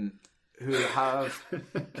 who have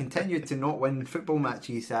continued to not win football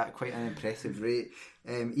matches at quite an impressive rate.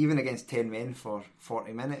 Even against 10 men for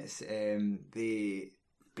 40 minutes, they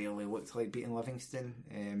barely looked like beating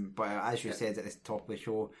Livingston. But as you said at the top of the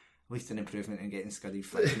show, at least an improvement in getting scudded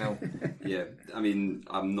 5-0. Yeah, I mean,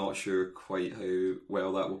 I'm not sure quite how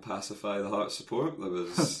well that will pacify the Hearts support. There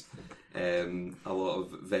was a lot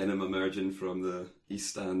of venom emerging from the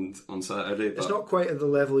East Stand on Saturday. But it's not quite at the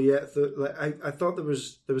level yet. I thought there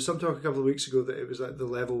was some talk a couple of weeks ago that it was at the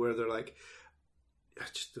level where they're like,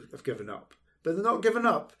 I've given up. But they're not giving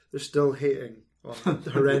up. They're still hating on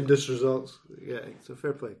the horrendous results. Yeah, so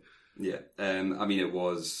fair play. Yeah, I mean, it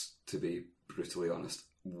was, to be brutally honest,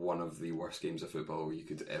 one of the worst games of football you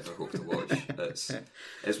could ever hope to watch.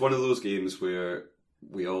 It's one of those games where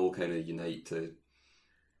we all kind of unite to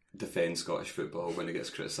defend Scottish football when it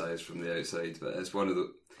gets criticised from the outside. But it's one of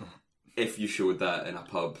the... If you showed that in a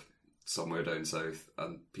pub somewhere down south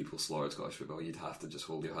and people slaughtered Scottish football, you'd have to just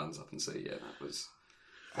hold your hands up and say, yeah,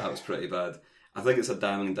 that was pretty bad. I think it's a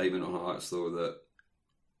damning indictment on Hearts, though, that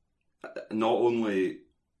not only...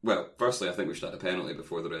 Well, firstly, I think we should have a penalty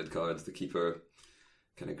before the red card. The keeper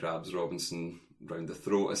kind of grabs Robinson round the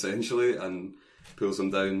throat, essentially, and pulls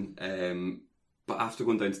him down. But after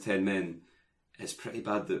going down to 10 men, it's pretty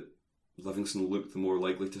bad that Livingston looked the more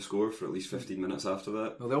likely to score for at least 15 minutes after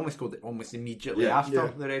that. Well, they almost scored almost immediately after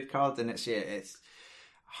the red card, and it's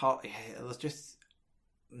hard. There's just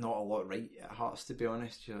not a lot right at Hearts, to be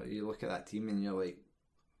honest. You look at that team and you're like,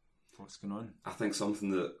 what's going on? I think something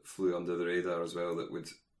that flew under the radar as well that would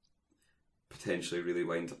potentially really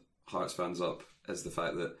wind Hearts fans up is the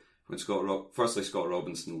fact that when Scott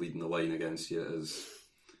Robinson leading the line against you is...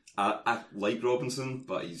 I like Robinson,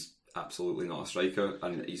 but he's absolutely not a striker,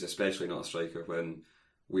 and he's especially not a striker when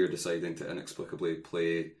we're deciding to inexplicably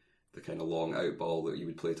play the kind of long out ball that you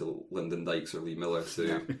would play to Lyndon Dykes or Lee Miller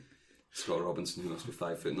to Scott Robinson, who must be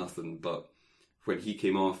 5'0". But when he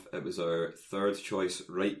came off, it was our third choice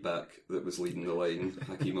right back that was leading the line,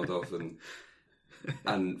 Hakeem Odoffin.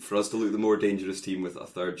 and for us to look the more dangerous team with a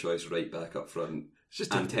third choice right back up front it's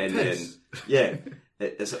just and 10 men, yeah,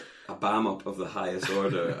 it's a bam up of the highest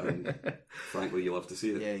order, and frankly, you love to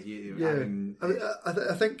see it.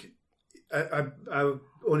 I think I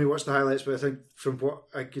only watched the highlights, but I think from what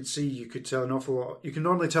I could see, you could tell an awful lot. You can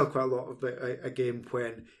normally tell quite a lot of a game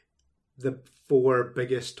when the 4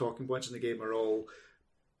 biggest talking points in the game are all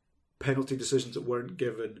penalty decisions that weren't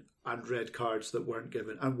given and red cards that weren't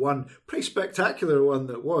given, and one pretty spectacular one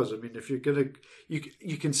that was. I mean, if you're gonna,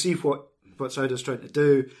 you can see what Sauda's trying to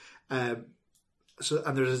do, so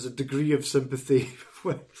and there is a degree of sympathy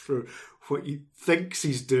for what he thinks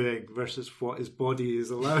he's doing versus what his body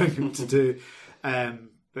is allowing him to do.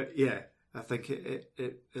 But yeah, I think it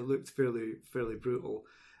looked fairly brutal.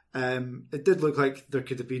 It did look like there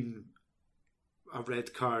could have been a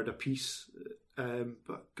red card apiece,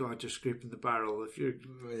 but God, you're scraping the barrel if you're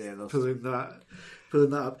pulling that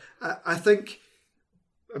up. I think,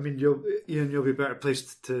 I mean, you'll be better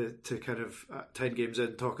placed to kind of 10 games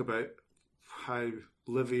in talk about how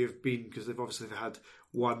Livy have been, because they've obviously had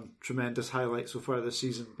one tremendous highlight so far this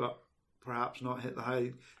season, but perhaps not hit the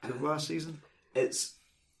high of last season. It's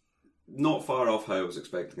not far off how I was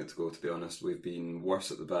expecting it to go, to be honest. We've been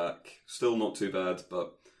worse at the back, still not too bad,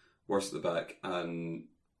 but worse at the back, and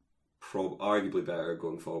arguably better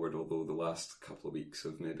going forward, although the last couple of weeks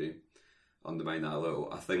have maybe undermined that a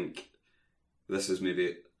little. I think this is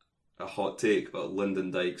maybe a hot take, but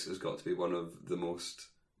Lyndon Dykes has got to be one of the most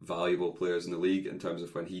valuable players in the league in terms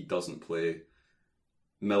of when he doesn't play.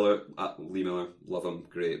 Lee Miller, love him,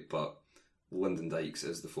 great, but Lyndon Dykes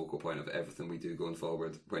is the focal point of everything we do going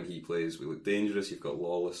forward. When he plays, we look dangerous. You've got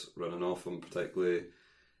Lawless running off him particularly.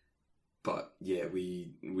 But yeah,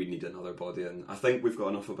 we need another body in. I think we've got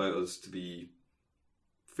enough about us to be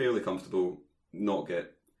fairly comfortable, I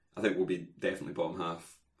think we'll be definitely bottom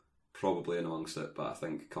half, probably in amongst it, but I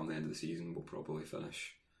think come the end of the season we'll probably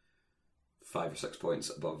finish 5 or 6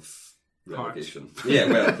 points above relegation. Yeah,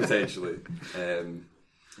 well, potentially.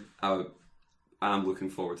 I'm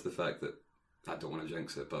looking forward to the fact that, I don't want to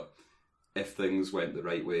jinx it, but if things went the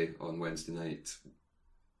right way on Wednesday night,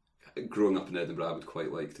 growing up in Edinburgh, I would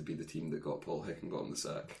quite like to be the team that got Paul Heckingbottom the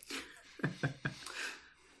sack.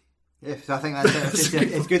 Yes, I think that's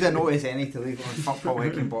it. It's good a notice any to leave on fuck Paul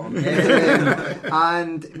Heckingbottom.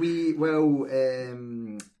 And we will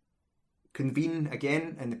convene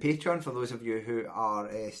again in the Patreon for those of you who are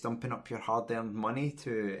stumping up your hard-earned money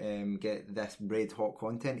to get this red hot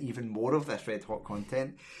content, even more of this red hot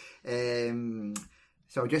content.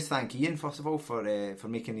 So I'll just thank Ian first of all for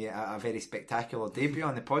making a very spectacular debut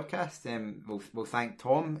on the podcast. We'll thank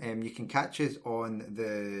Tom. You can catch us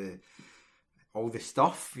on all the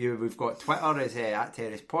stuff. We've got Twitter is at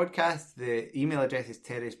Terrace Podcast. The email address is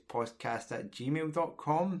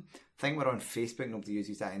terracepodcast@gmail.com. I think we're on Facebook. Nobody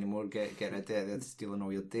uses that anymore. Get rid of it. They're stealing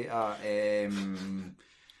all your data.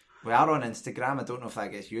 We are on Instagram. I don't know if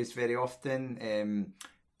that gets used very often.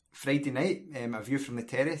 Friday night, A View from the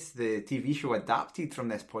Terrace, the TV show adapted from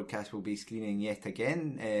this podcast, will be screening yet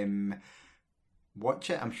again. Watch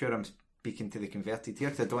it. I'm sure I'm speaking to the converted here,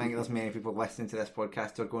 because I don't think there's many people listening to this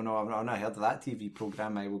podcast who are going, I've not heard of that TV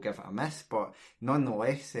programme, I will give it a miss. But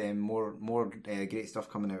nonetheless, more great stuff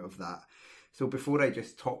coming out of that. So before I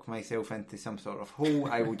just talk myself into some sort of hole,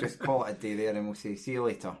 I will just call it a day there, and we'll say see you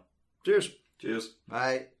later. Cheers.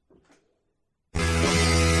 Bye.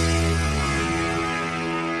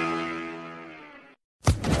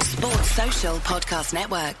 Sports Social Podcast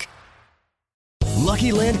Network.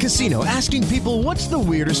 Lucky Land Casino, asking people, what's the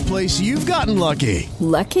weirdest place you've gotten lucky?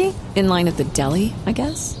 Lucky? In line at the deli, I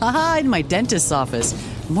guess? Aha, in my dentist's office.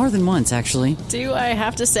 More than once, actually. Do I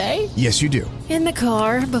have to say? Yes, you do. In the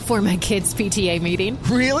car before my kids' PTA meeting.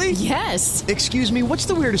 Really? Yes. Excuse me, what's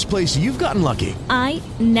the weirdest place you've gotten lucky? I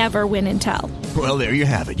never win and tell. Well, there you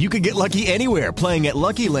have it. You can get lucky anywhere, playing at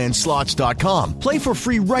LuckyLandSlots.com. Play for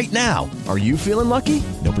free right now. Are you feeling lucky?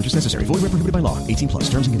 No purchase necessary. Void where prohibited by law. 18+.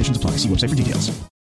 Terms and conditions apply. See website for details.